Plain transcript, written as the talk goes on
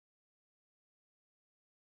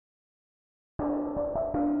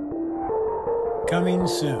Coming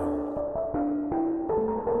soon.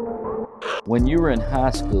 When you were in high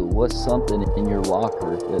school, what's something in your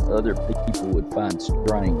locker that other people would find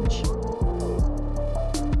strange?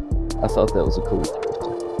 I thought that was a cool question.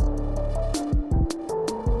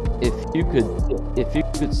 If you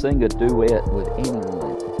could sing a duet with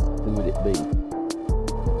anyone, who would it be?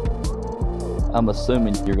 I'm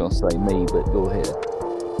assuming you're gonna say me, but go ahead.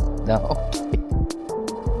 No.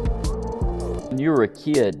 When you were a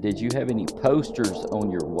kid, did you have any posters on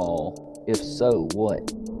your wall? If so,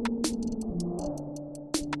 what?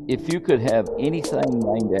 If you could have anything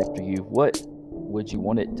named after you, what would you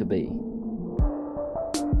want it to be?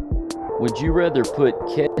 Would you rather put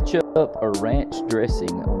ketchup or ranch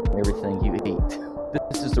dressing on everything you eat?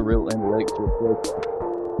 This is a real intellectual question.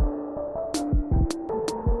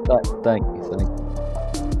 Thank you.